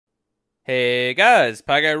Hey guys,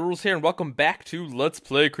 Pieguy Rules here, and welcome back to Let's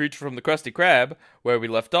Play Creature from the Krusty Krab. Where we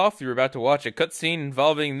left off, you were about to watch a cutscene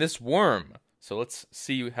involving this worm. So let's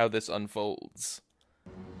see how this unfolds.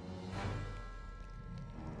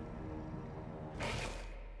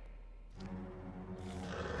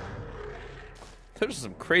 There's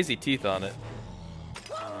some crazy teeth on it.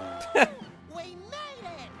 We made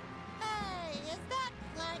it! Hey, is that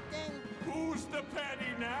Plankton? Who's the patty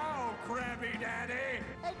now, Krabby Daddy?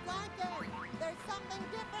 Hey, Plankton, there's something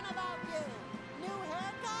different about you. New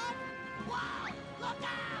haircut? Wow, look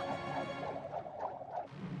out!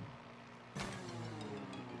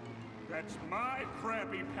 That's my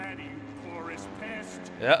Krabby Patty, you porous pest.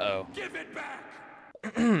 Uh-oh. Give it back!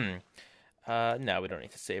 No, we don't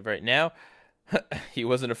need to save right now. He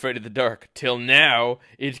wasn't afraid of the dark. Till now,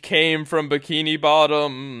 it came from Bikini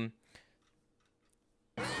Bottom.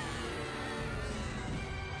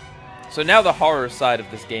 So now the horror side of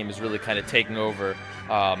this game is really kind of taking over,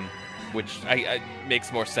 which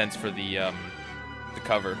makes more sense for the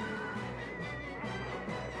cover.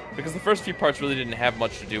 Because the first few parts really didn't have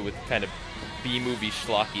much to do with kind of B-movie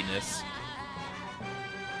schlockiness.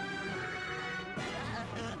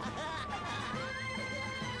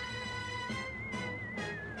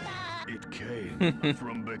 It came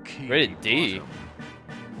from Bikini Rated D. Bottom.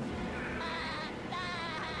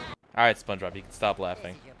 Alright, SpongeBob, you can stop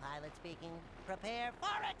laughing. This is your pilot speaking. Prepare for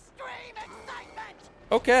extreme excitement!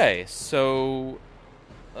 Okay, so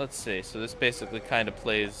let's see. So this basically kind of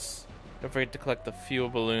plays. Don't forget to collect the fuel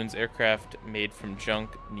balloons. Aircraft made from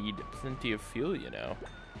junk need plenty of fuel, you know.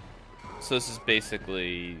 So this is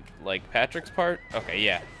basically like Patrick's part. Okay,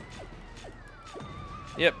 yeah.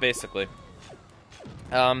 Yep, basically.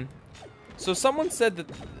 So someone said that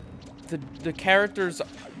the characters,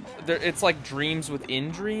 it's like dreams within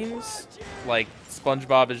dreams. Like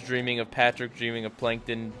SpongeBob is dreaming of Patrick, dreaming of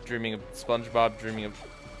Plankton, dreaming of SpongeBob, dreaming of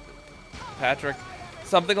Patrick,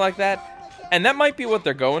 something like that. And that might be what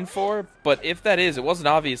they're going for, but if that is, it wasn't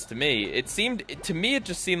obvious to me. It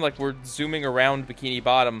just seemed like we're zooming around Bikini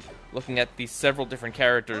Bottom, looking at these several different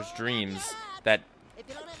characters' dreams that If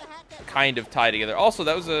you don't have a hat, then kind of tie together. Also,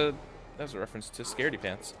 that was a reference to Scaredy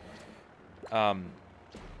Pants.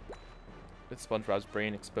 With SpongeBob's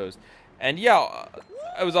brain exposed. And yeah,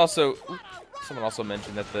 I was also someone also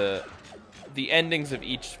mentioned that the endings of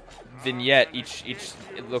each vignette, each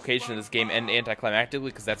location of this game end anticlimactically,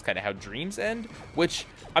 because that's kind of how dreams end. Which,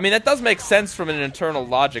 I mean, that does make sense from an internal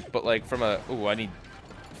logic, but like from a I need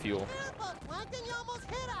fuel. Grandpa, Plankton, you almost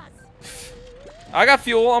hit us! I got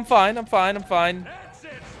fuel. I'm fine. I'm fine. That's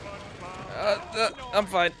it, SpongeBob. I'm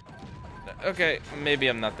fine. Okay, maybe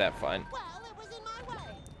I'm not that fine. Well, it was in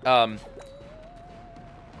my way.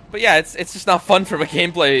 But yeah, it's just not fun from a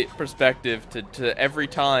gameplay perspective to every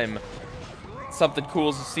time something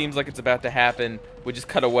cool seems like it's about to happen, we just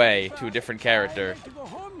cut away to a different character. To go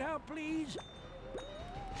home now, please.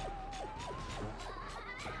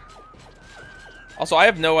 Also, I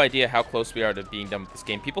have no idea how close we are to being done with this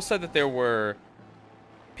game. People said that there were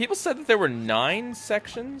 9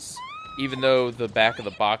 sections, even though the back of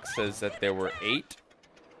the box says that there were 8.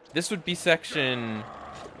 This would be section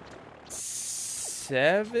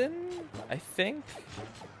 7, I think.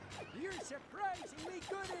 You're surprisingly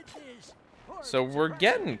good at this. So we're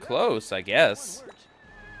getting close, I guess.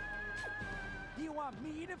 Do you want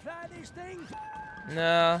me to fly this thing?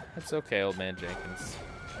 Nah, it's okay, old man Jenkins.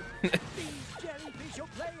 These jellyfish will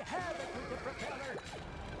play havoc with the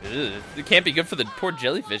propeller. Ugh, it can't be good for the poor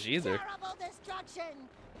jellyfish either. Terrible destruction!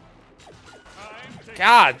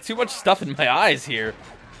 God, too much stuff in my eyes here.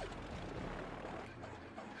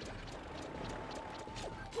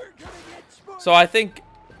 We're gonna get spoiled. So I think,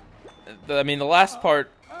 the last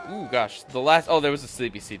part. Ooh, gosh, oh, there was a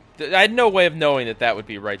sleepy seed. I had no way of knowing that that would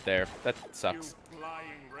be right there. That sucks. You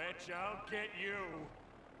flying wretch, I'll get you.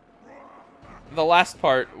 The last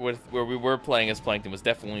part where we were playing as Plankton was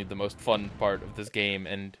definitely the most fun part of this game,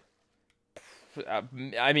 and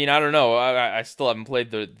I mean, I don't know. I still haven't played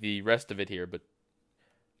the rest of it here, but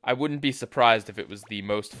I wouldn't be surprised if it was the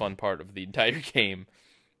most fun part of the entire game.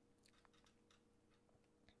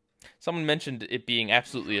 Someone mentioned it being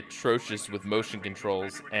absolutely atrocious with motion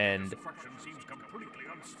controls, and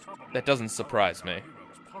that doesn't surprise me.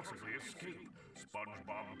 Possibly escape.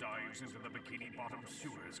 SpongeBob dives into the Bikini Bottom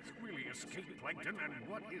sewers. Will he escape, Plankton? And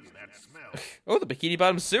what is that smell? Oh, the Bikini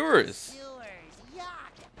Bottom sewers. Sewers, yuck!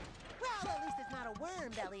 Well, at least it's not a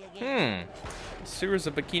worm belly again. Sewers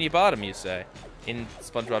of Bikini Bottom, you say? In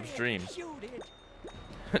SpongeBob's dreams. Shoot it.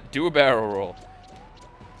 Do a barrel roll.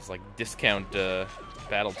 It's like discount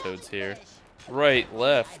Battletoads here. Right,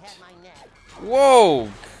 left. My neck. Whoa,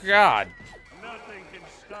 God. Nothing can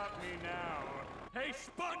stop me now. Hey,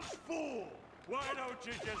 sponge fool! Why don't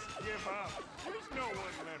you just give up? There's no one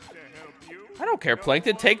left to help you. I don't care,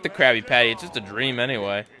 Plankton. Take the Krabby Patty. It's just a dream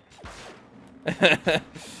anyway. It's the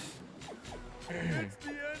end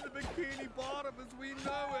of Bikini Bottom as we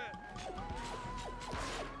know it.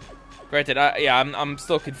 Granted, I'm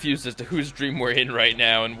still confused as to whose dream we're in right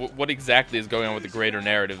now and what exactly is going on with the greater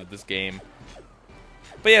narrative of this game.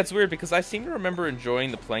 But yeah, it's weird because I seem to remember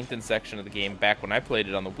enjoying the Plankton section of the game back when I played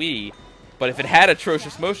it on the Wii. But if it had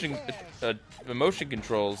atrocious motion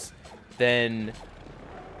controls, then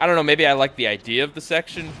I don't know. Maybe I liked the idea of the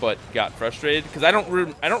section, but got frustrated because I don't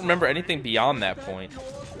remember anything beyond that point.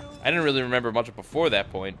 I didn't really remember much before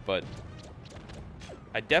that point, but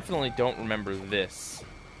I definitely don't remember this.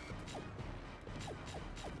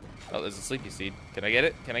 Oh, there's a sleepy seed. Can I get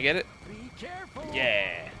it? Can I get it?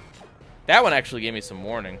 Yeah. That one actually gave me some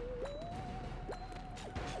warning.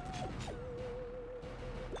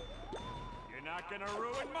 You're not gonna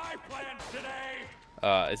ruin my plans today.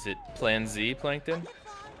 Is it Plan Z, Plankton?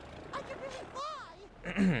 I can really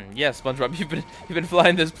fly. Yeah, SpongeBob, you've been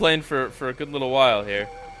flying this plane for a good little while here.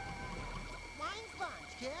 Flying sponge,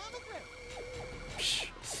 coming through. Psh,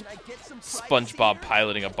 Can I get some SpongeBob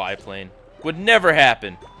piloting a biplane would never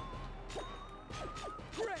happen.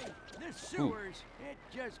 Great. This sewers, it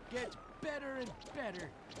just gets better and better.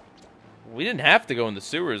 We didn't have to go in the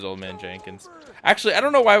sewers, Old Man Jenkins. Actually, I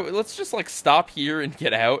don't know why. Let's just like stop here and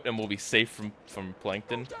get out, and we'll be safe from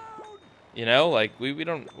Plankton. You know, like we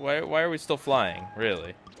don't. Why are we still flying?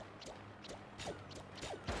 Really?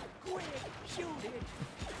 Quick, shoot it.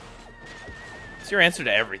 It's your answer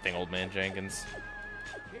to everything, Old Man Jenkins.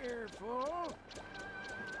 Careful.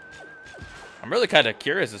 I'm really kind of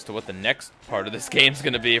curious as to what the next part of this game's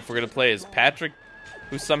gonna be. If we're gonna play as Patrick,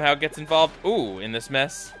 who somehow gets involved, in this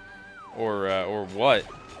mess, or what?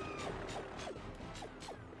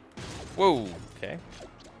 Whoa. Okay.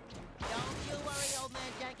 Don't you worry, old man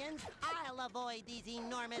Jenkins. I'll avoid these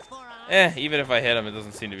enormous forearms. Even if I hit him, it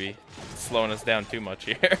doesn't seem to be slowing us down too much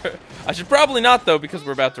here. I should probably not, though, because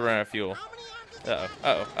we're about to run out of fuel. How many arms does Uh-oh,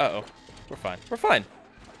 uh-oh, uh-oh. We're fine. We're fine.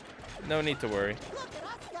 No need to worry. Look at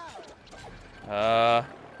us go.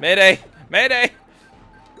 Mayday! Mayday!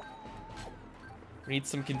 We need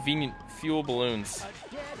some convenient fuel balloons. A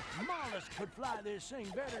dead mollusk could fly this thing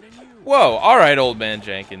better than you. Whoa, alright, Old Man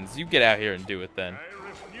Jenkins. You get out here and do it then. I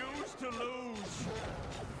refuse to lose.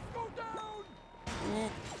 Go down.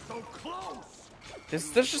 So close.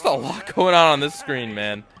 There's just a lot going on this screen,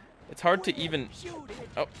 man. It's hard to even... Shoot it.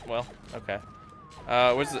 Oh, well, okay.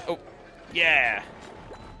 Where's the... Oh, yeah!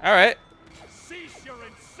 Alright. Cease your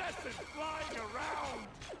incessant flying around.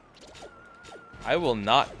 I will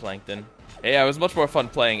not, Plankton. Yeah, it was much more fun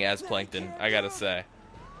playing as Plankton, I gotta say.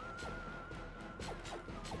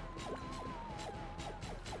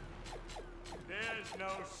 There's no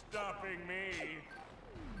stopping me.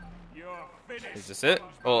 You're finished. Is this it?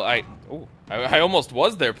 Well, I almost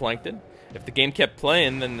was there, Plankton. If the game kept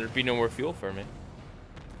playing, then there'd be no more fuel for me.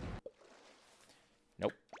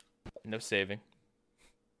 Nope. No saving.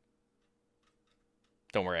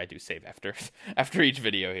 Don't worry, I do save after each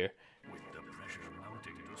video here. With the pressure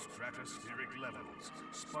mounting to stratospheric levels,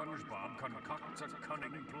 SpongeBob concocts a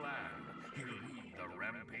cunning plan. He'll lead the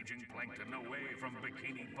rampaging plankton away from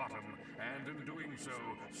Bikini Bottom, and in doing so,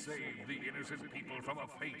 save the innocent people from a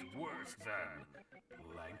fate worse than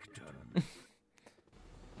plankton.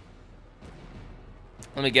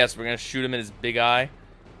 Let me guess, we're gonna shoot him in his big eye.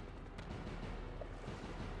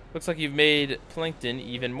 Looks like you've made Plankton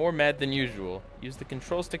even more mad than usual. Use the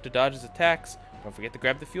control stick to dodge his attacks. Don't forget to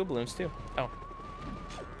grab the fuel balloons, too. Oh.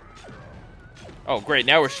 Oh, great.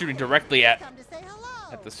 Now we're shooting directly at Come to say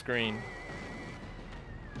hello. the screen.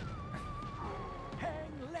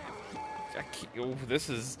 Hang left. Oh, this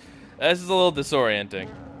is a little disorienting.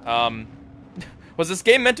 Was this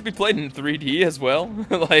game meant to be played in 3D as well?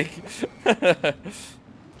 Like...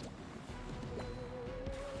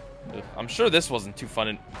 I'm sure this wasn't too fun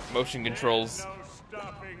in motion controls. No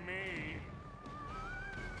stopping me.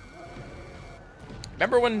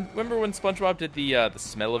 Remember when SpongeBob did the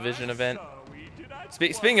Smell-O-Vision event?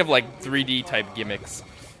 Speaking of like 3D type gimmicks,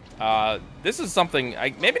 this is something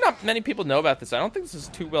maybe not many people know about this. I don't think this is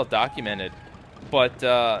too well documented, but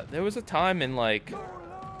there was a time in like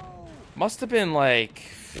must have been like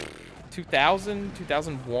 2000,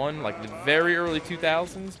 2001, like the very early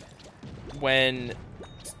 2000s, when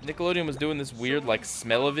Nickelodeon was doing this weird like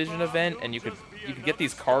Smell-O-Vision event, and you could get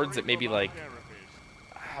these cards at maybe like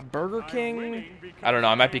Burger King. I don't know.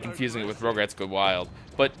 I might be confusing it with Rugrats Go Wild,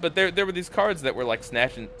 but there were these cards that were like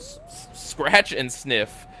scratch and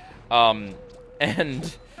sniff, and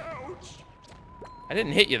I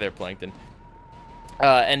didn't hit you there, Plankton.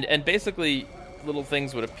 And basically, little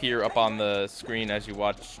things would appear up on the screen as you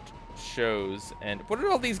watched shows. And what are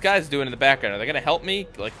all these guys doing in the background? Are they gonna help me,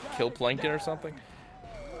 like kill Plankton or something?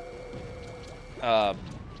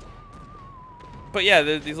 But yeah,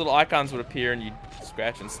 these little icons would appear, and you'd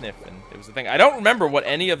scratch and sniff, and it was a thing. I don't remember what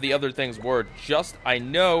any of the other things were. Just I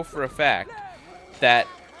know for a fact that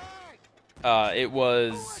it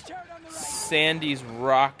was Sandy's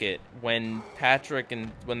rocket when Patrick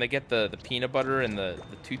and when they get the peanut butter and the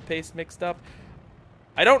toothpaste mixed up.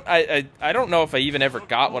 I don't know if I even ever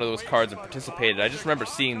got one of those cards and participated. I just remember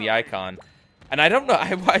seeing the icon, and I don't know.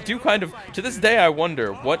 I do kind of, to this day, I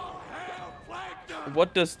wonder what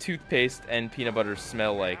does toothpaste and peanut butter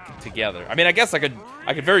smell like together. I mean, I guess I could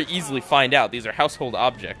very easily find out. These are household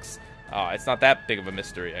objects. It's not that big of a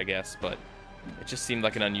mystery, I guess, but it just seemed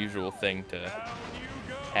like an unusual thing to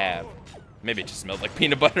have. Maybe it just smelled like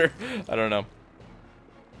peanut butter. I don't know.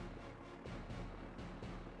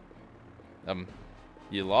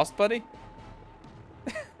 You lost, buddy?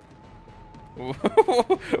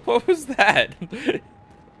 What was that?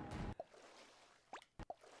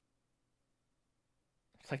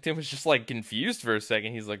 Plankton was just like confused for a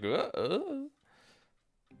second. He's like, The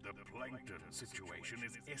Plankton situation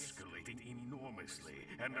is escalating enormously,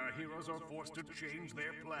 and our heroes are forced to change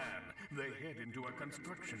their plan. They head into a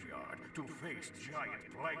construction yard to face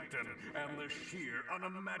giant plankton and the sheer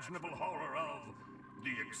unimaginable horror of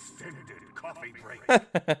the extended coffee break.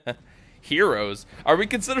 Heroes? Are we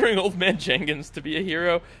considering Old Man Jenkins to be a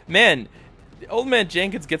hero? Man, Old Man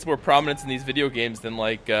Jenkins gets more prominence in these video games than,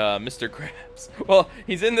 like, Mr. Krabs. Well,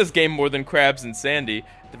 he's in this game more than Krabs and Sandy,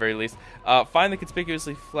 at the very least. Find the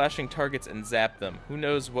conspicuously flashing targets and zap them. Who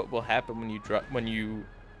knows what will happen when you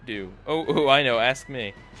do? Oh, I know. Ask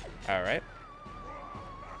me. All right.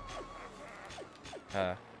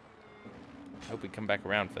 I hope we come back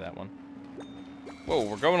around for that one. Whoa,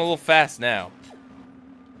 we're going a little fast now.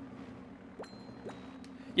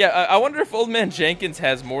 Yeah, I wonder if Old Man Jenkins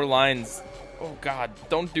has more lines. Oh God,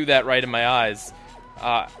 don't do that right in my eyes.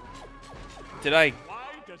 Did I? Why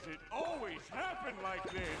does it always happen like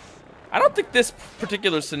this? I don't think this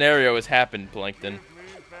particular scenario has happened, Plankton,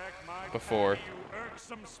 before.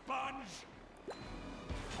 I'm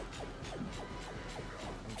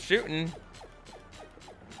shooting.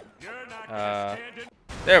 There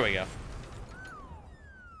we go.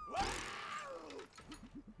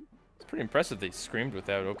 It's pretty impressive that he screamed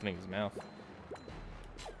without opening his mouth.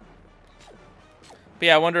 But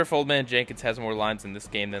yeah, I wonder if Old Man Jenkins has more lines in this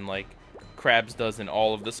game than, like, Krabs does in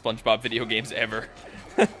all of the SpongeBob video games ever.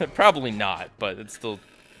 Probably not, but it's still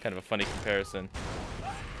kind of a funny comparison.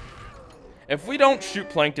 If we don't shoot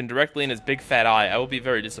Plankton directly in his big fat eye, I will be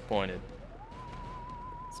very disappointed.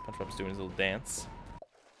 SpongeBob's doing his little dance.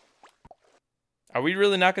 Are we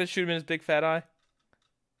really not going to shoot him in his big fat eye?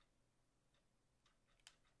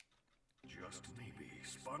 Just maybe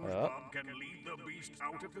SpongeBob can lead the beast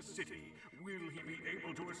out of the city. Will he be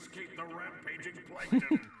able to escape the rampaging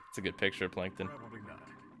plankton? It's a good picture of Plankton. Probably not.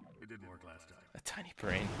 It didn't work last time. A tiny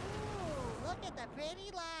brain. Ooh, look at the pretty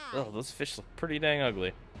light. Oh, those fish look pretty dang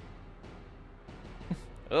ugly.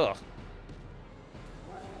 Ugh.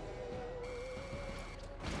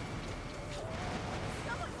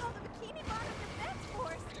 Someone called the Bikini Bottom Defense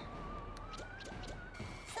Force.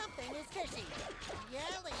 Something is fishy.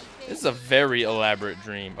 Jellyfish. This is a very elaborate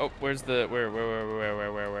dream. Oh, where's the where?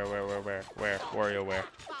 Wario, where?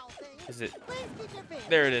 Is it? Please keep your fish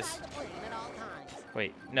There it is. inside the plane at all times.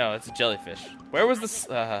 Wait, no, it's a jellyfish. Where was this?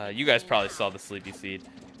 You guys probably saw the sleepy seed.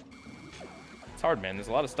 It's hard, man. There's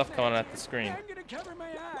a lot of stuff coming at the screen. I'm gonna cover my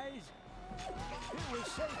eyes. It was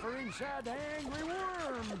safer inside the angry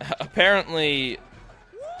worm. Apparently,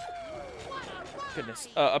 goodness.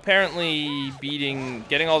 Apparently,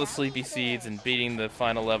 getting all the sleepy seeds and beating the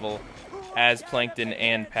final level as Plankton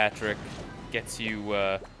and Patrick gets you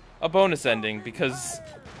a bonus ending, because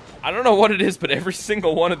I don't know what it is, but every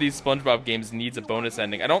single one of these SpongeBob games needs a bonus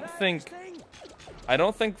ending. I don't think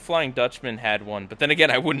Flying Dutchman had one, but then again,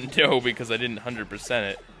 I wouldn't know because I didn't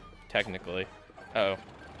 100% it, technically. Uh oh.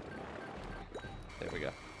 There we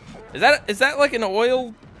go. Is that like an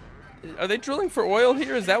oil? Are they drilling for oil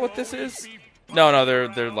here? Is that what this is? No,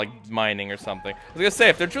 they're like mining or something. I was gonna say,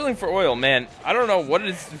 if they're drilling for oil, man, I don't know what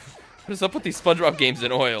is up with these SpongeBob games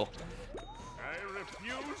in oil. I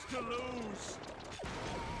refuse to lose.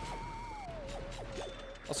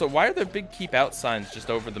 Look Also, why are there big keep out signs just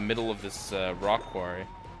over the middle of this rock quarry?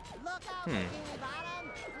 out, Bikini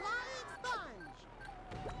Bottom. Flying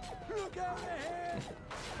sponge. Look out ahead.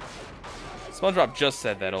 SpongeBob just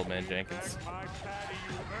said that, Old Man Jenkins. My patty,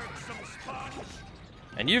 you irksome sponge.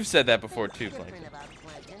 And you've said that before too, Different Plankton. about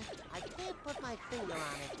Plankton. I can't put my finger on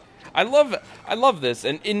it. I love this,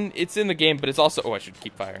 and it's in the game, but it's also, oh, I should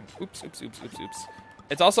keep firing. Oops.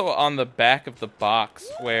 It's also on the back of the box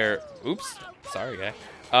where, oops, sorry guy,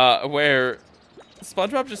 where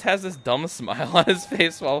SpongeBob just has this dumb smile on his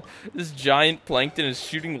face while this giant plankton is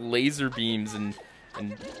shooting laser beams and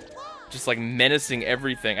just like menacing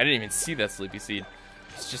everything. I didn't even see that Sleepy Seed.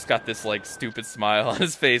 He's just got this like stupid smile on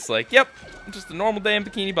his face, like, yep, just a normal day in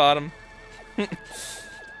Bikini Bottom.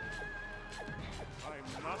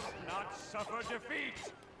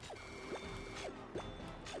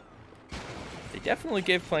 They definitely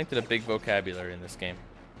gave Plankton a big vocabulary in this game.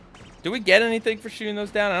 Do we get anything for shooting those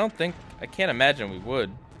down? I can't imagine we would.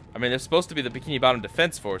 I mean, they're supposed to be the Bikini Bottom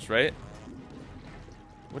Defense Force, right?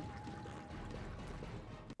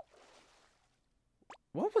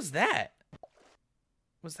 What was that?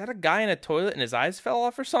 Was that a guy in a toilet and his eyes fell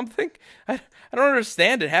off or something? I don't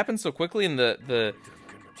understand. It happened so quickly in a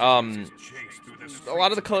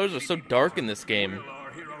lot of the colors are so dark in this game.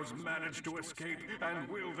 Manage to escape, and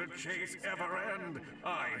will the chase ever end?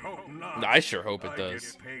 I hope not. I sure hope it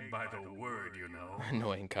does. I get paid by the word, you know.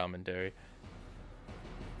 Annoying commentary.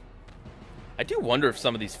 I do wonder if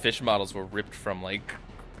some of these fish models were ripped from like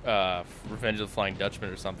Revenge of the Flying Dutchman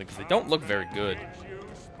or something, because they don't look very good.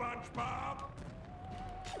 I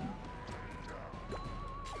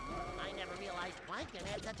never realized Plankton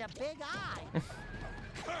had such a big eye.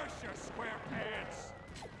 Curse your square pants.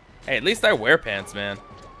 Hey, at least I wear pants, man.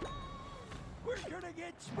 We're gonna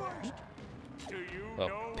get smushed. Do you Well,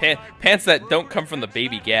 know pants that don't come from the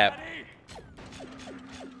baby gap.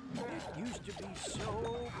 It used to be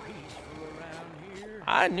so peaceful around here.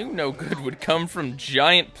 I knew no good would come from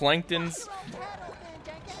giant planktons.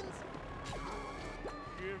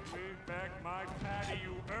 Give me back my patty,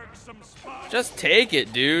 you irksome spot. Just take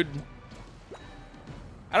it, dude.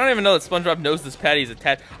 I don't even know that SpongeBob knows this patty is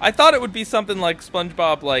attached. I thought it would be something like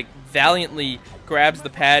SpongeBob, like, valiantly grabs the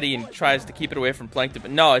patty and tries to keep it away from Plankton.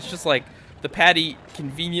 But no, it's just like the patty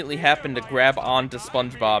conveniently happened to grab onto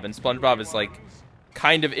SpongeBob, and SpongeBob is, like,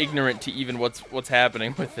 kind of ignorant to even what's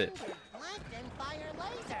happening with it. Plankton fire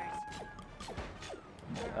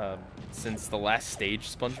lasers. Since the last stage,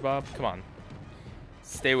 SpongeBob? Come on.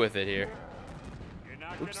 Stay with it here. You're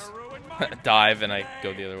not Oops. gonna ruin my Dive, and I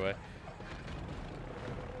go the other way.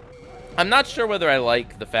 I'm not sure whether I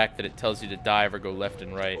like the fact that it tells you to dive or go left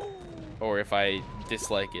and right, or if I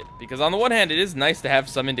dislike it. Because on the one hand, it is nice to have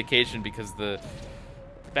some indication, because the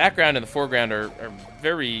background and the foreground are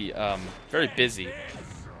very, very busy.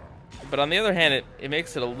 But on the other hand, it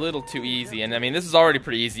makes it a little too easy. And I mean, this is already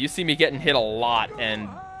pretty easy. You see me getting hit a lot and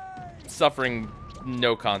suffering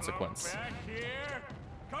no consequence. back here.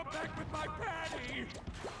 Come back with my patty.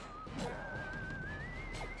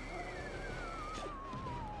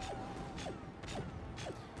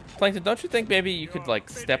 Plankton, don't you think maybe you could like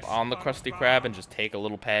step on the Krusty Krab and just take a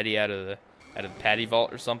little patty out of the patty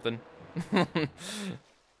vault or something?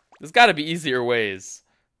 There's got to be easier ways.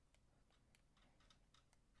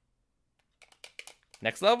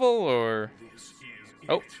 Next level or This is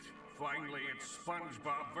oh, it. Finally, it's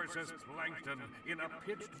SpongeBob versus Plankton in a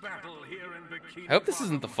pitched battle here in Bikini I hope this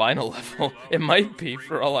isn't the final level. It might be,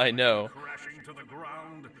 for all I know. Crashing to the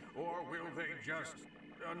ground, or will they just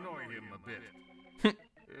annoy him a bit?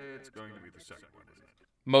 It's going to be the second one, isn't it?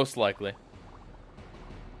 Most likely.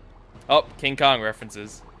 Oh, King Kong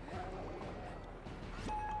references.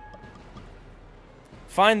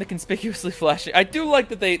 Find the conspicuously flashing. I do like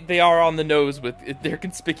that they are on the nose with their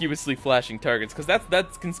conspicuously flashing targets, because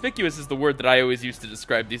that's conspicuous is the word that I always use to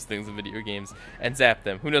describe these things in video games, and zap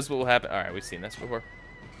them. Who knows what will happen? All right, we've seen this before.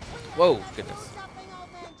 Whoa, goodness. Something,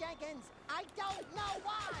 old man Jenkins. I don't know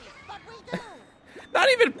why, but we do. Not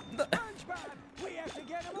even. SpongeBob, we have to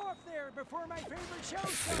get him off there before my favorite show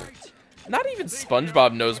starts. Not even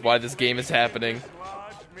SpongeBob knows why this game is happening.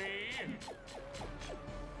 Dislodge me.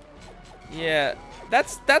 Yeah,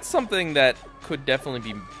 that's something that could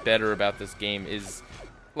definitely be better about this game is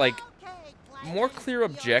like more clear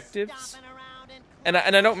objectives. And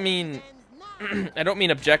I don't mean I don't mean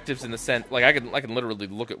objectives in the sense like I can literally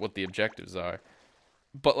look at what the objectives are.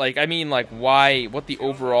 But like I mean like what the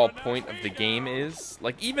overall point of the game is.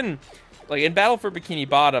 Like even like in Battle for Bikini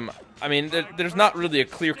Bottom, I mean there's not really a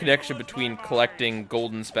clear connection between collecting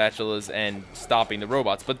golden spatulas and stopping the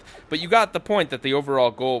robots, but you got the point that the overall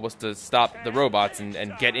goal was to stop the robots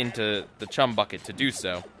and get into the chum bucket to do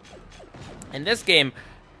so. In this game,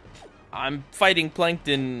 I'm fighting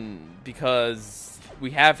Plankton because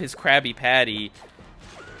we have his Krabby Patty,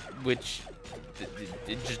 which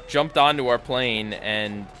it just jumped onto our plane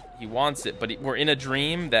and he wants it, but we're in a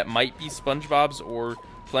dream that might be SpongeBob's or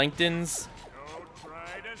Plankton's. Don't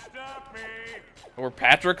try to stop me. Or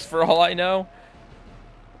Patrick's, for all I know.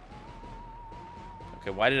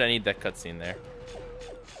 Okay, why did I need that cutscene there?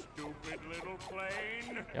 Stupid little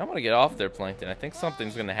plane. Yeah, I'm gonna get off there, Plankton. I think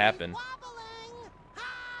something's gonna happen. Wobbling.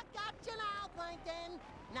 Ha! Gotcha now, Plankton.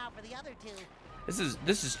 Now for the other two. This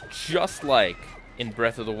is just like in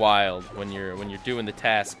Breath of the Wild when you're doing the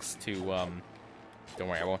tasks to don't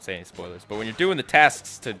worry, I won't say any spoilers, but when you're doing the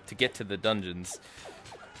tasks to get to the dungeons.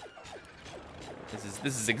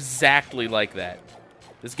 This is exactly like that.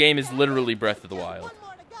 This game is literally Breath of the Wild. One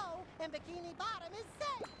more to go, and Bikini Bottom is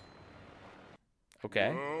safe.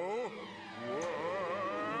 Okay. Whoa.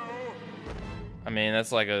 Whoa. I mean,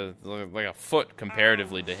 that's like a foot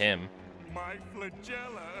comparatively to him. My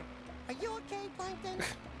flagella. Are you okay, Plankton?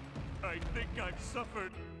 I think I've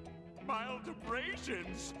suffered mild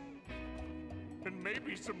abrasions. And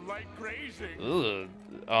maybe some light grazing. Ugh.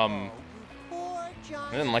 Poor John.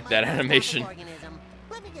 I didn't like that animation. Organism.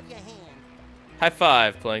 Let me give you a hand. High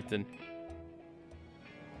five, Plankton.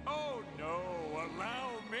 Oh no, allow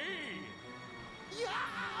me. Yo!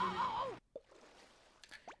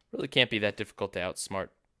 Really can't be that difficult to outsmart.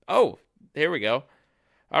 Oh, here we go.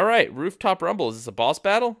 All right, Rooftop Rumble. Is this a boss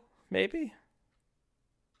battle? Maybe?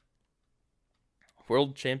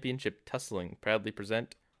 World Championship Tussling proudly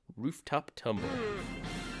present Rooftop Tumble.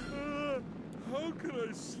 How can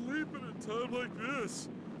I sleep at a time like this?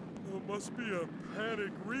 Well, it must be a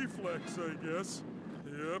panic reflex, I guess.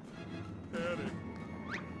 Yep, panic.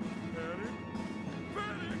 Panic.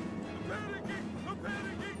 Panic! I'm panicking! I'm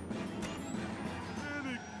panicking!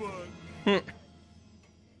 Panic button.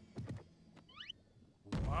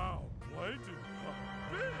 Wow, Plankton got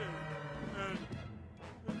big! And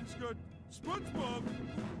he's got SpongeBob.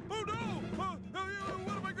 Oh no!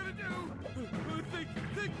 What am I gonna do? Think!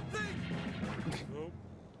 Nope,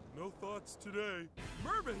 no thoughts today.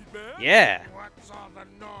 Mermaid Man! Yeah. What's all the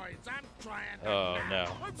noise? I'm trying to. Oh no.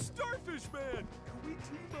 I'm Starfish Man! Can we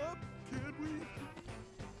team up? Can we?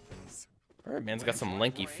 Alright, man's got some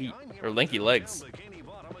lanky feet or lanky legs. Bikini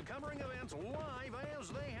Bottom and covering events live as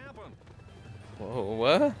they happen. Whoa,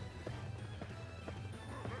 what?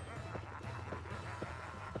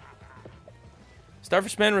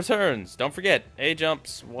 Starfish Man returns. Don't forget, A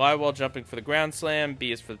jumps Y while jumping for the ground slam,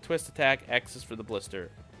 B is for the twist attack, X is for the bluster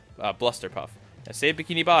puff. Now save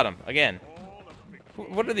Bikini Bottom again.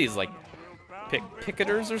 What are these, like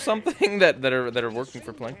picketers or something that are working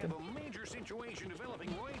for Plankton? A major situation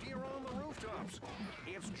developing right here on the rooftops.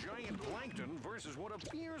 It's giant plankton versus what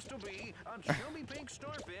appears to be a chubby pink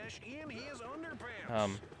starfish in his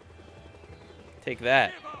underpants. Take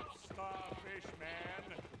that. Starfish Man.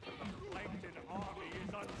 The plankton army is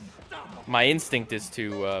unstoppable. My instinct is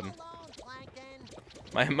to Alone,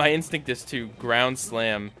 Plankton. my instinct is to ground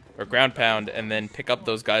slam or ground pound and then pick up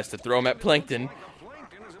those guys to throw them at Plankton. The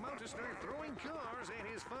plankton is about to start throwing cars at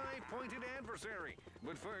his five-pointed adversary.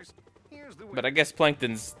 But first, here's the But I guess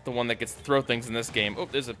Plankton's the one that gets to throw things in this game. Oh,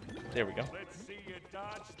 there we go. Let's see you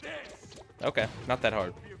dodge this. Okay, not that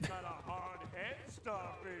hard. You've got a hard head,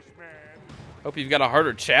 Starfish Man. Hope you've got a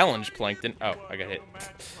harder challenge, Plankton. Oh, I got hit. No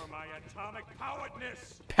match for my atomic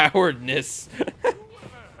poweredness. Poweredness. Who ever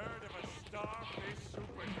heard of a starfish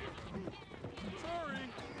superhero? Sorry,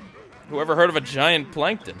 Whoever heard of a giant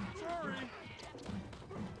plankton? sorry.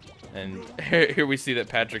 And here we see that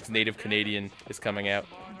Patrick's native Canadian is coming out.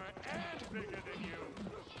 And bigger than you.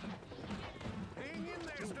 Hang in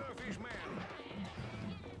there, Starfish Man.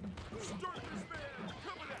 Starfish Man,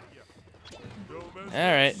 coming at you. Don't mess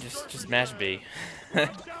All right, with just mash B. Down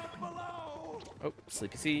below. Oh,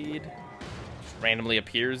 Sleepy Seed. Just randomly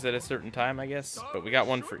appears at a certain time, I guess. But we got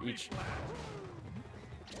one for each.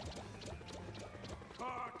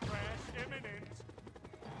 Car crash imminent.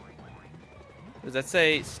 Does that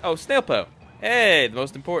say? Oh, Snail Po. Hey, the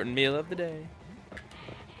most important meal of the day.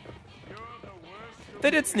 You're the worst. They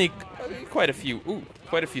did sneak quite a few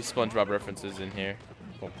SpongeBob references in here.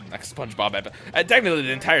 Well, not SpongeBob. Technically,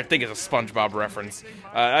 the entire thing is a SpongeBob reference.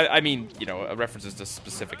 I mean, you know, references to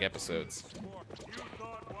specific episodes. You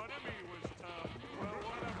thought one of me was tough. Well,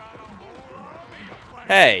 what about a whole army of planets?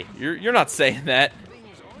 Hey, you're not saying that.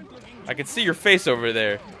 I can see your face over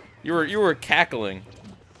there. You were cackling.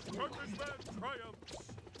 Starfish Man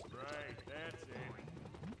triumphs. Right, that's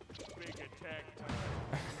it. Big attack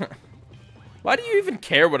time. Why do you even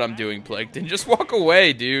care what I'm doing, Plankton? Just walk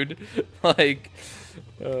away, dude. Like,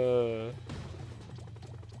 What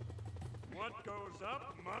goes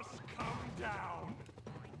up must come down.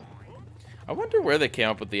 I wonder where they came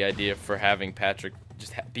up with the idea for having Patrick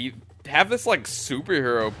just have this like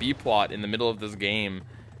superhero B plot in the middle of this game.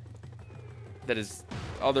 That is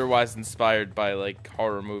otherwise inspired by like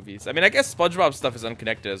horror movies. I mean, I guess SpongeBob stuff is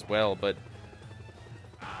unconnected as well, but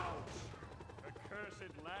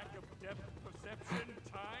Accursed lack of depth perception.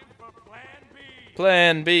 Time for Plan B.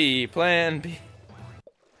 Plan B, Plan B.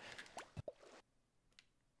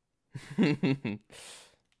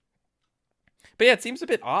 But yeah, it seems a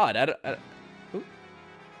bit odd. Ooh.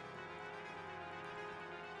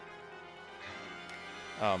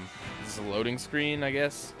 This is a loading screen, I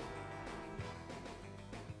guess.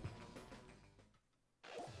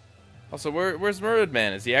 Also, where's Mermaid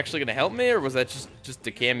Man? Is he actually gonna help me, or was that just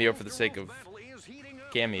a cameo for the sake of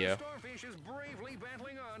cameo? Starfish is bravely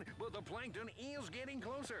battling on, but the plankton is getting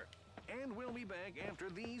closer. And we'll be back after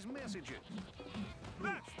these messages.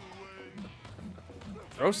 That's the way.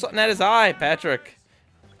 Throw something at his eye, Patrick.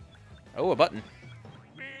 Oh, a button.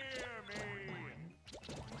 Fear me.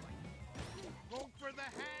 Go for the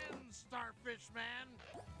hands, Starfish Man.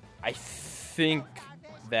 I think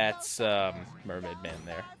that's Mermaid Man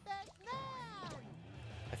there.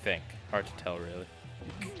 I think. Hard to tell, really.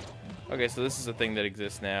 Okay, so this is a thing that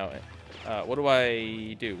exists now. What do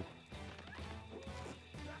I do?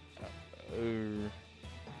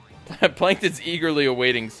 Plankton's eagerly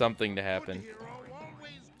awaiting something to happen.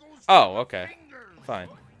 Oh, okay. Fine.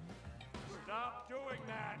 Stop doing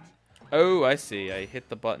that. Oh, I see. I hit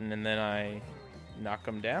the button and then I knock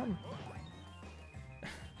him down.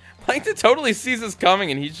 Plankton totally sees us coming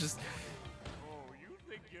and he's just... Oh, you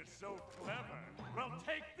think you're so clever? Well,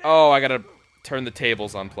 take this. Oh, I gotta turn the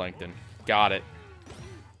tables on Plankton. Got it.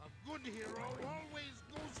 A good hero always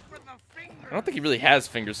goes for the finger. I don't think he really has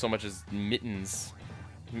fingers so much as mittens.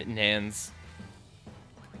 Mitten hands.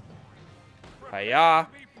 Hiya.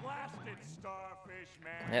 Be blasted, Starfish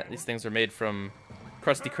Man. Yeah, these things are made from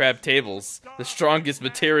Krusty Krab tables. The strongest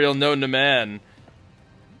material known to man.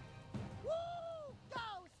 Woo! Go,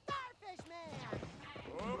 Starfish Man!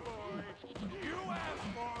 Oh boy, you asked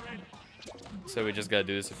for it. So we just gotta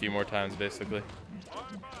do this a few more times, basically.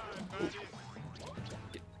 Bye-bye, buddy.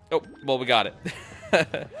 Oh, well, we got it.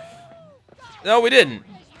 No, we didn't.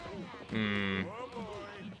 Oh boy,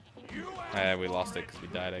 you asked We lost it because we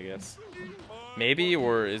died, I guess. Maybe,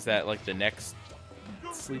 or is that like the next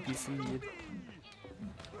sleepy seed?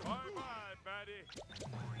 Bye-bye, buddy.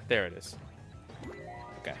 There it is.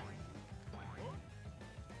 Okay.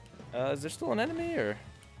 Is there still an enemy, or?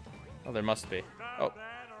 Oh, there must be. Oh, Stop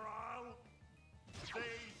that or I'll say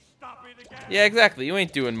stop it again. yeah, exactly. You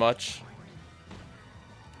ain't doing much.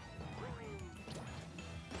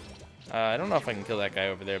 I don't know if I can kill that guy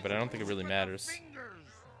over there, but I don't think it really matters.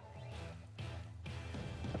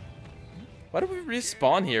 Why do we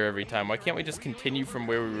respawn here every time? Why can't we just continue from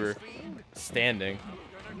where we were standing?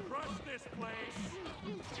 Gonna crush this place.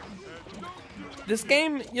 This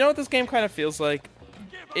game, you know what this game kind of feels like?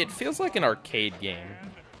 It feels like an arcade game,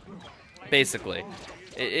 basically.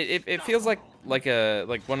 It feels like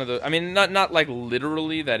one of the. I mean, not like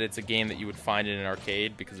literally that it's a game that you would find in an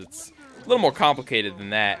arcade, because it's a little more complicated than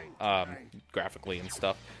that, graphically and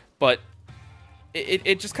stuff. But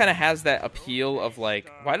it just kind of has that appeal of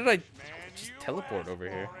like, why did I just teleport over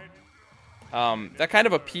here? That kind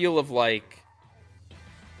of appeal of like,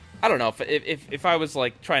 I don't know, if I was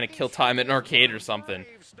like trying to kill time at an arcade or something,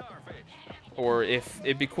 or if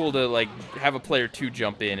it'd be cool to like have a player 2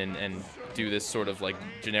 jump in and do this sort of like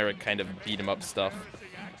generic kind of beat 'em up stuff.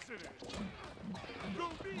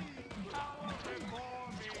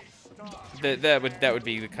 That would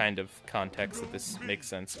be the kind of context that this makes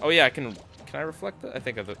sense. Oh yeah, can I reflect that? I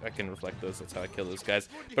think I can reflect those. That's how I kill those guys.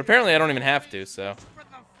 But apparently I don't even have to. So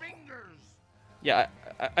yeah,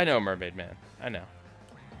 I know, Mermaid Man. I know.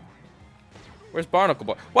 Where's Barnacle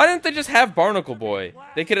Boy? Why didn't they just have Barnacle Boy?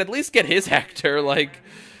 They could at least get his actor. Like,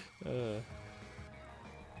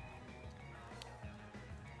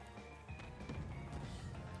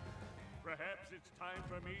 Perhaps it's time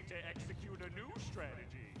for me to execute a new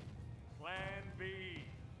strategy. Plan B.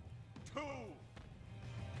 2.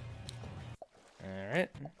 all right.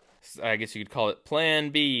 I guess you could call it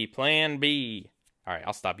Plan B. Plan B. All right,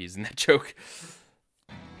 I'll stop using that joke.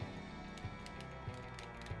 Do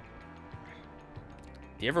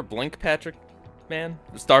you ever blink, Patrick Man?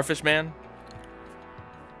 The Starfish Man?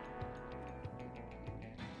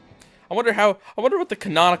 I wonder what the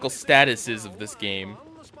canonical status is of this game.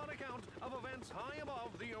 On the spot account of events high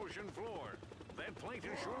above the ocean floor. That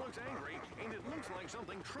plankton sure looks angry, and it looks like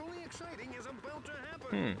something truly exciting is about to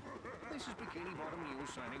happen. This is Bikini Bottom News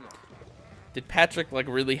signing off. Did Patrick like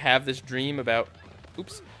really have this dream about,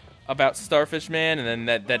 about Starfish Man, and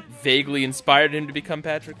then that vaguely inspired him to become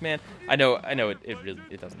Patrick Man? I know it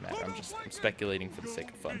really doesn't matter. I'm speculating for the sake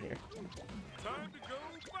of fun here. Time to go.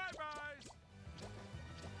 Bye-bye.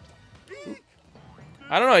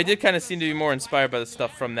 I don't know, I did kind of seem to be more inspired by the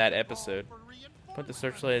stuff from that episode. Put the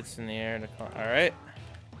searchlights in the air. Alright.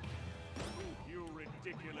 You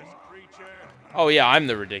ridiculous creature. Oh yeah, I'm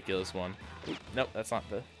the ridiculous one. Nope, that's not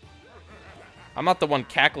the... I'm not the one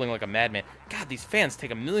cackling like a madman. God, these fans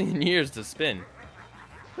take a million years to spin.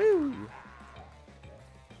 Woo!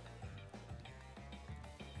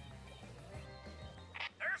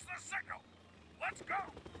 There's the signal. Let's go.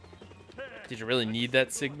 Did you really need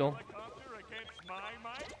that signal? Helicopter against my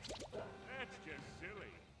might? That's just silly.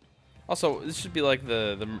 Also, this should be like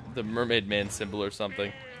the Mermaid Man symbol or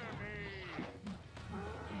something.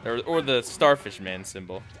 Or the Starfish Man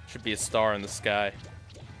symbol. Should be a star in the sky.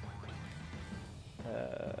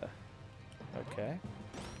 Okay.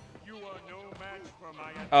 You are no match for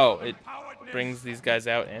my Oh, it empoweredness. brings these guys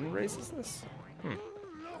out and raises this? Look,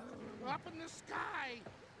 up in the sky.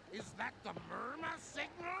 Is that the Murmur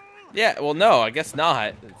signal? Yeah, well, no, I guess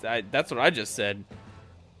not. That's what I just said.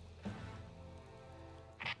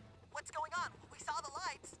 What's going on? We saw the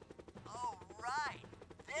lights. Oh, right.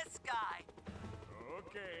 This guy.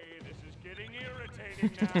 Okay, this is getting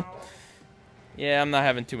irritating now. Yeah, I'm not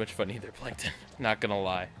having too much fun either, Plankton. Not gonna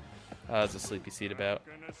lie. There's a sleepy seed about.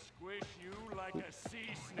 Gonna squish you like a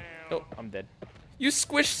sea snail. Oh, I'm dead. You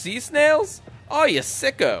squish sea snails? Oh, you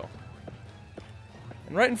sicko.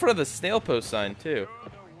 And right in front of the snail post sign, too. You're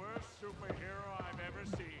the worst superhero I've ever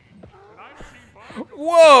seen. And I've seen Barnacle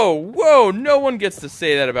Whoa, whoa, no one gets to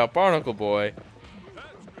say that about Barnacle Boy.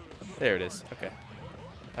 There it is, okay.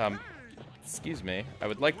 Excuse me. I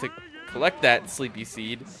would like to collect that sleepy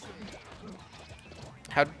seed.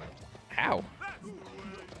 How?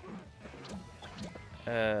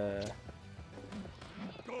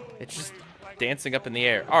 It's just dancing up in the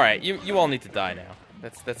air. Alright, you all need to die now.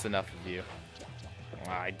 That's enough of you.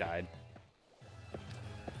 Ah, I died.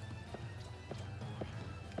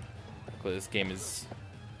 Luckily, this game is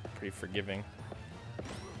pretty forgiving.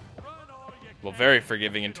 Well, very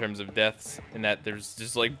forgiving in terms of deaths, in that there's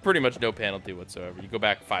just like pretty much no penalty whatsoever. You go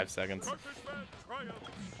back 5 seconds.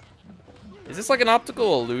 Is this like an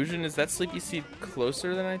optical illusion? Is that sleepy seed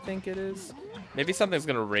closer than I think it is? Maybe something's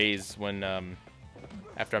gonna raise when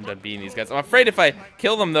after I'm done beating these guys. I'm afraid if I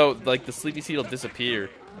kill them though, like the sleepy seed will disappear.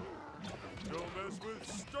 Don't mess with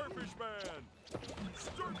Starfish Man.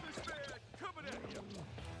 Starfish Man coming at you.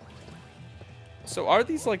 So are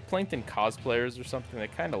these like Plankton cosplayers or something? They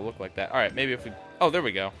kind of look like that. All right, maybe if we... Oh, there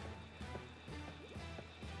we go.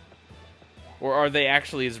 Or are they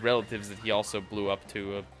actually his relatives that he also blew up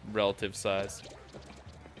to a relative size?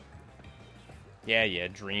 Yeah,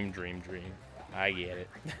 dream. I get it.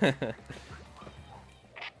 Okay, men.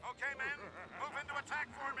 Move into attack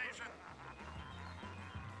formation.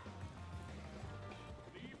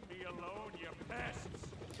 Leave me alone, you pests.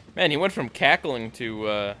 Man, he went from cackling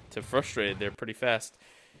to frustrated there pretty fast.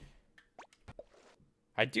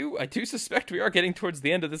 I do suspect we are getting towards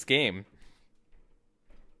the end of this game.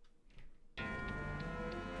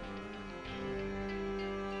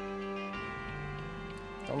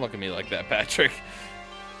 Don't look at me like that, Patrick.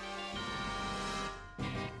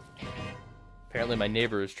 Apparently my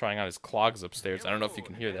neighbor is trying on his clogs upstairs. I don't know if you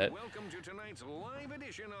can hear that. Welcome to tonight's live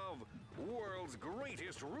edition of World's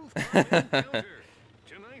Greatest Rooftop Encounter.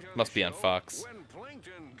 Tonight on Must the be on show, Fox. When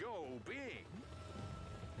Plankton go big.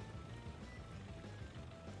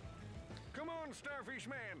 Come on, Starfish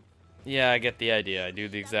Man. Yeah, I get the idea. I do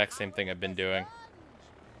the exact same thing I've been doing.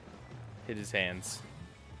 Hit his hands.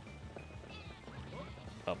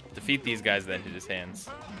 Well, defeat these guys, then hit his hands.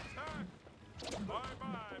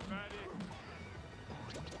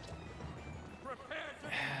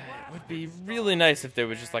 It would be really nice if there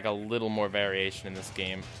was just like a little more variation in this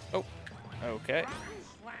game. Oh, okay.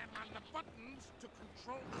 Slam on the buttons to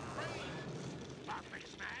control the crane.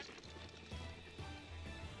 Starfish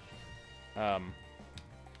Man.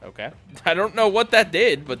 Okay. I don't know what that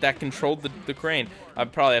did, but that controlled the crane.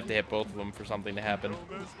 I'd probably have to hit both of them for something to happen.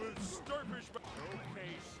 Okay, Starfish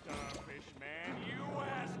Man, you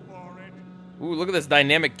asked for it. Ooh, look at this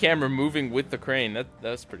dynamic camera moving with the crane.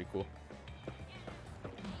 That's pretty cool.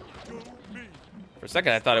 For a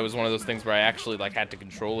second, I thought it was one of those things where I actually like had to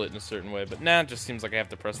control it in a certain way, but nah, it just seems like I have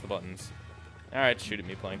to press the buttons. All right, shoot at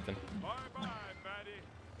me, Plankton. Bye-bye, Maddie.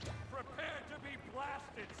 Prepare to be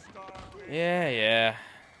blasted, Starfish. Yeah.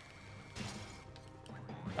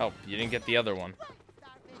 Oh, you didn't get the other one.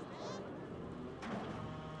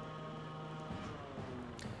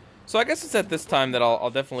 So I guess it's at this time that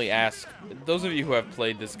I'll definitely ask those of you who have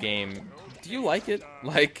played this game, do you like it?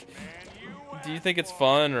 Like, do you think it's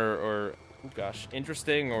fun or oh gosh,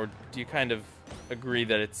 interesting, or do you kind of agree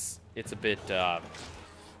that it's a bit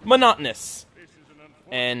monotonous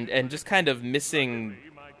and just kind of missing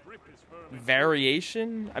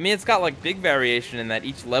variation. I mean, it's got like big variation in that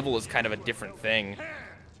each level is kind of a different thing,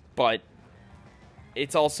 but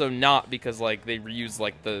it's also not, because like they reuse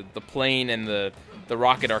like the plane and the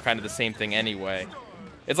rocket are kind of the same thing anyway.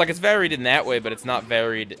 It's like it's varied in that way, but it's not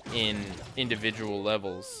varied in individual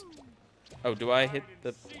levels. Oh, do I hit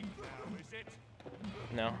the...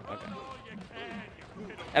 No? Okay.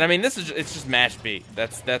 And I mean, this is it's just mash B.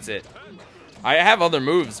 That's it. I have other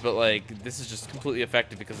moves, but like this is just completely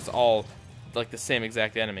effective because it's all like the same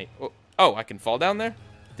exact enemy. Oh, I can fall down there?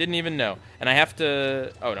 Didn't even know. And I have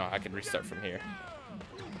to... Oh no, I can restart from here.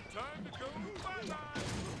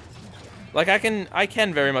 Like I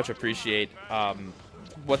can very much appreciate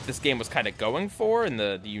what this game was kind of going for, and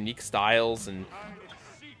the unique styles and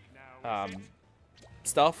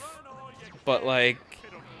stuff, but like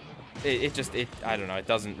it just I don't know, it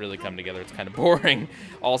doesn't really come together. It's kind of boring,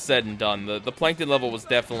 all said and done. The Plankton level was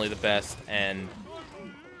definitely the best, and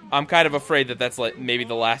I'm kind of afraid that that's like maybe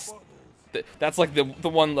the last. That's like the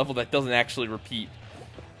one level that doesn't actually repeat.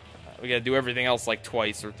 We gotta do everything else like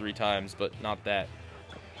twice or 3 times, but not that.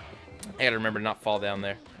 I gotta remember to not fall down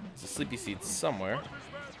there. There's a sleepy seed somewhere.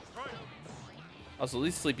 Also, at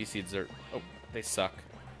least sleepy seeds are... Oh, they suck.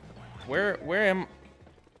 Where am...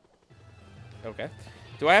 Okay.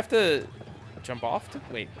 Do I have to jump off to...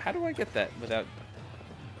 Wait, how do I get that without...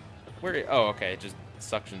 Where... Oh, okay, it just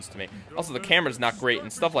suctions to me. Also, the camera's not great,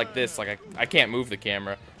 and stuff like this, like, I can't move the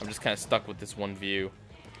camera. I'm just kind of stuck with this one view.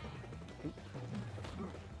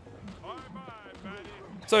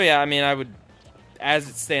 So, yeah, I mean, I would... As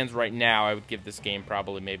it stands right now, I would give this game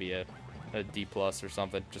probably maybe a D+ or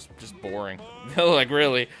something. Just boring. Like,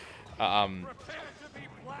 really. I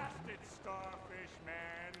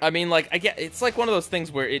mean, like, I get it's like one of those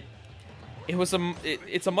things where it's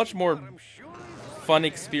a much more fun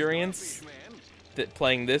experience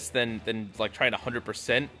playing this than like trying to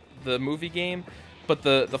 100% the movie game. But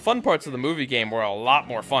the fun parts of the movie game were a lot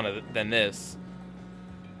more fun than this.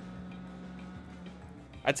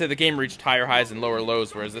 I'd say the game reached higher highs and lower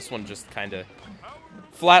lows, whereas this one just kind of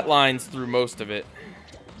flatlines through most of it.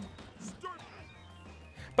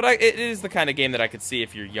 But it is the kind of game that I could see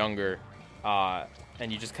if you're younger,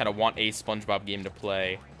 and you just kind of want a SpongeBob game to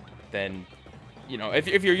play. Then, you know,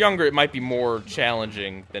 if you're younger, it might be more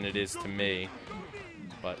challenging than it is to me.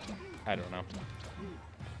 But I don't know.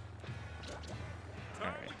 All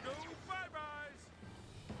right.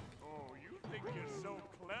 Oh, you think you're so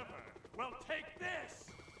clever? Well, take this.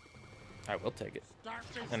 I will take it,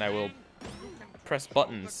 and I will press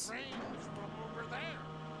buttons.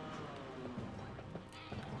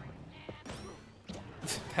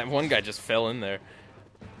 That one guy just fell in there.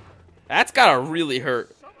 That's gotta really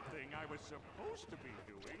hurt. Something I was supposed to be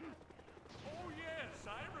doing. Oh yes,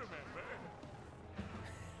 I remember.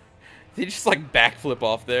 Did he just like backflip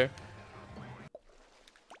off there?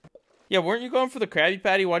 Yeah, weren't you going for the Krabby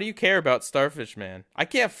Patty? Why do you care about Starfish Man? I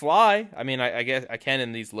can't fly. I mean, I guess I can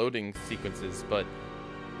in these loading sequences, but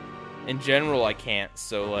in general, I can't.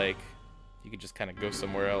 So, like, you could just kind of go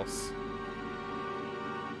somewhere else.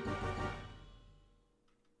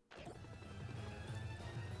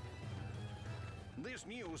 This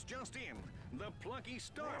news just in. The plucky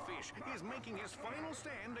Starfish is making his final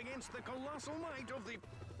stand against the colossal might of the...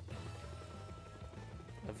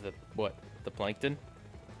 Of the, what? The Plankton?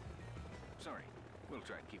 Sorry, we'll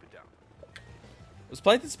try and keep it down. Was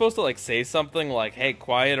Plankton supposed to, like, say something like, hey,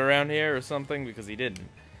 quiet around here or something? Because he didn't.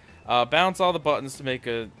 Bounce all the buttons to make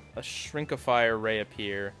a shrinkifier ray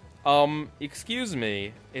appear. Excuse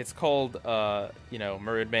me. It's called, you know,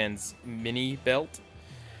 Mermaid Man's mini belt.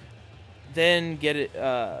 Then get it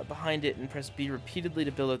behind it and press B repeatedly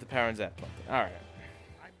to build up the power in Zap Plankton. Alright.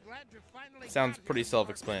 Sounds pretty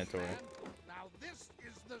self-explanatory. Now this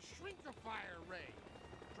is the shrinkifier ray.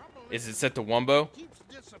 Is it set to Wumbo? Keeps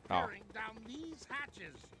disappearing down these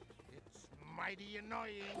hatches. It's mighty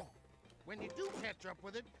annoying. When you do catch up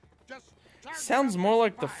with it, just sounds more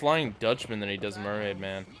like the Flying Dutchman than he does Mermaid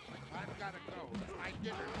Man. I've gotta go. My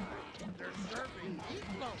dinner. They're serving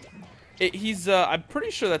meatloaf. He's I'm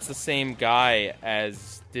pretty sure that's the same guy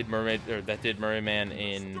as did Mermaid Man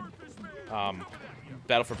in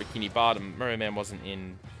Battle for Bikini Bottom. Mermaid Man wasn't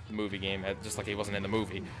in the movie game, just like he wasn't in the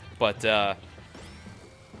movie. But You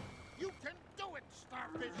can do it,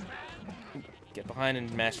 Starfish Man. get behind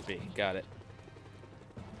and mash B. Got it.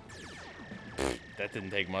 That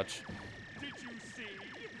didn't take much. Did you see?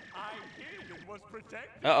 I hid and was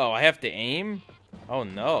protected. Uh-oh, I have to aim? Oh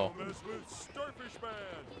no. Mess with Starfish Man.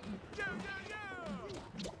 Yo, yo,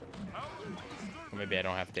 yo. Or maybe I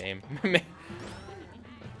don't have to aim.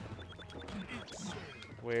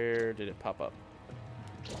 Where did it pop up?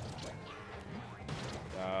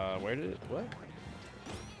 Where did it? What?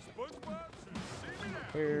 SpongeBob should see me now.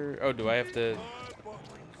 Where? Oh, do I have to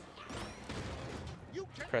You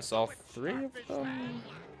can press do all it, 3 of Starfish them? Man.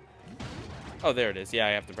 Oh, there it is. Yeah, I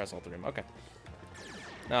have to press all 3 of them. Okay.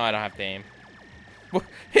 No, I don't have to aim.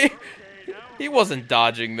 He wasn't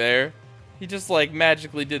dodging there. He just, like,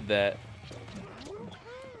 magically did that.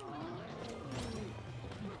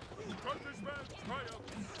 Starfish Man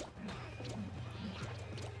triumphs.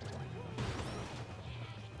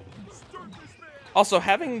 Starfish Man. Also,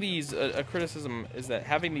 having these, a criticism is that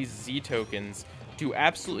having these Z tokens do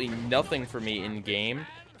absolutely nothing for me in game.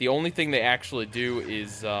 The only thing they actually do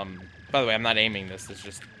is, by the way, I'm not aiming this. This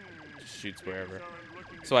just shoots wherever.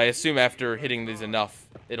 So I assume after hitting these enough,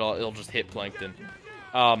 it'll just hit Plankton.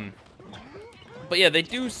 But yeah, they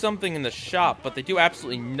do something in the shop, but they do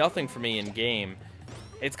absolutely nothing for me in game.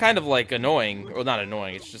 It's kind of like annoying, or not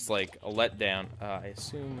annoying. It's just like a letdown. I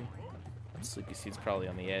assume Sleepy Seed's probably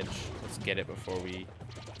on the edge. Let's get it before we.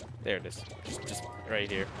 There it is. Just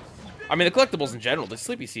right here. I mean, the collectibles in general, the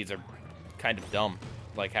Sleepy Seeds are kind of dumb.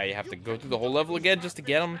 Like how you have to go through the whole level again just to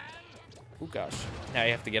get them. Oh gosh. Now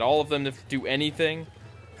you have to get all of them to do anything.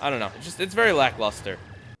 I don't know. It's very lackluster.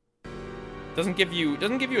 Doesn't give you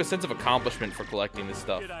a sense of accomplishment for collecting this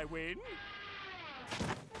stuff. Did I win?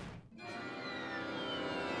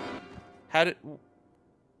 How did?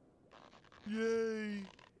 Yay.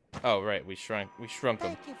 Oh right, we shrunk them.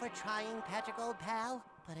 Thank you for trying, Patrick, old pal.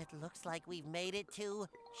 But it looks like we've made it to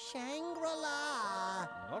Shangri-La.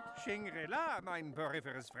 Not Shangri-La, mein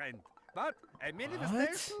peripherous friend, but a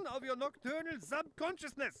manifestation of your nocturnal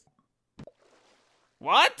subconsciousness.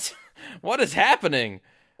 What? What is happening?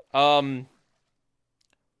 Well,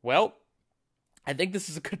 I think this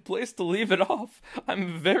is a good place to leave it off.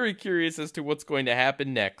 I'm very curious as to what's going to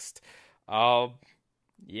happen next.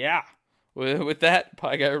 Yeah. With that,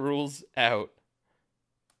 Pieguy rules out.